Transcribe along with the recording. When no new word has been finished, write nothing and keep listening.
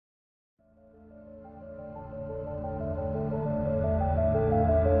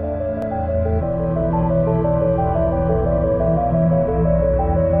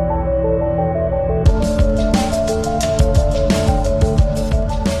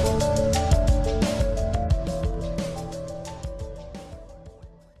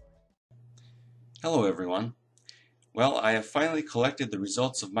everyone. Well, I have finally collected the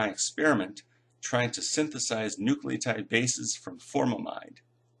results of my experiment trying to synthesize nucleotide bases from formamide.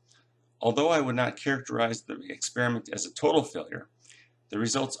 Although I would not characterize the experiment as a total failure, the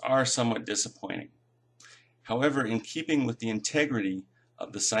results are somewhat disappointing. However, in keeping with the integrity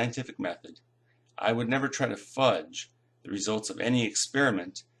of the scientific method, I would never try to fudge the results of any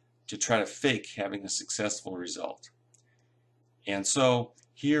experiment to try to fake having a successful result. And so,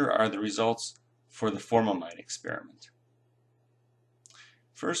 here are the results for the formamide experiment.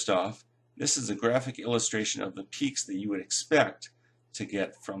 First off, this is a graphic illustration of the peaks that you would expect to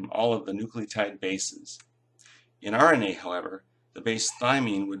get from all of the nucleotide bases. In RNA, however, the base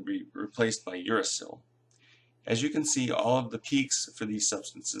thymine would be replaced by uracil. As you can see, all of the peaks for these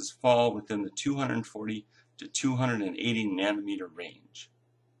substances fall within the 240 to 280 nanometer range.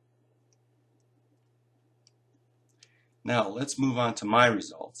 Now let's move on to my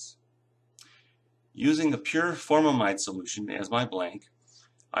results. Using a pure formamide solution as my blank,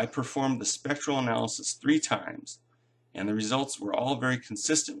 I performed the spectral analysis 3 times, and the results were all very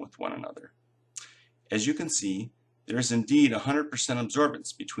consistent with one another. As you can see, there is indeed 100%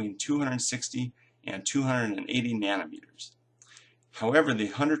 absorbance between 260 and 280 nanometers. However, the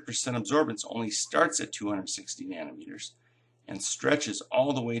 100% absorbance only starts at 260 nanometers and stretches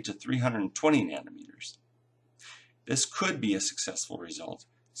all the way to 320 nanometers. This could be a successful result,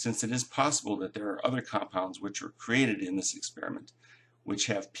 since it is possible that there are other compounds which were created in this experiment which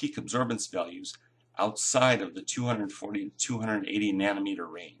have peak absorbance values outside of the 240 to 280 nanometer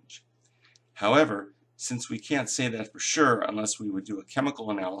range. However, since we can't say that for sure unless we would do a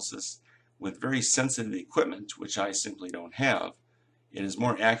chemical analysis with very sensitive equipment, which I simply don't have, it is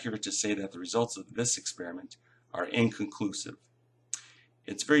more accurate to say that the results of this experiment are inconclusive.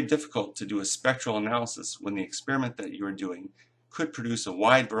 It's very difficult to do a spectral analysis when the experiment that you are doing could produce a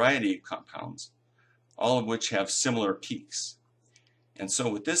wide variety of compounds, all of which have similar peaks. And so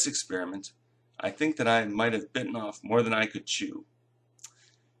with this experiment, I think that I might have bitten off more than I could chew.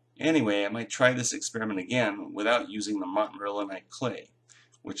 Anyway, I might try this experiment again without using the montmorillonite clay,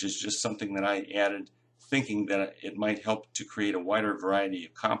 which is just something that I added thinking that it might help to create a wider variety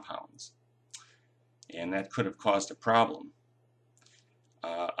of compounds. And that could have caused a problem.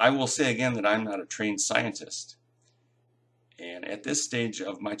 I will say again that I'm not a trained scientist. And at this stage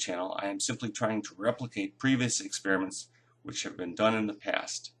of my channel, I am simply trying to replicate previous experiments which have been done in the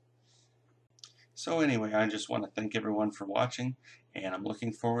past. So anyway, I just want to thank everyone for watching, and I'm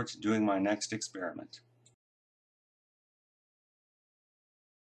looking forward to doing my next experiment.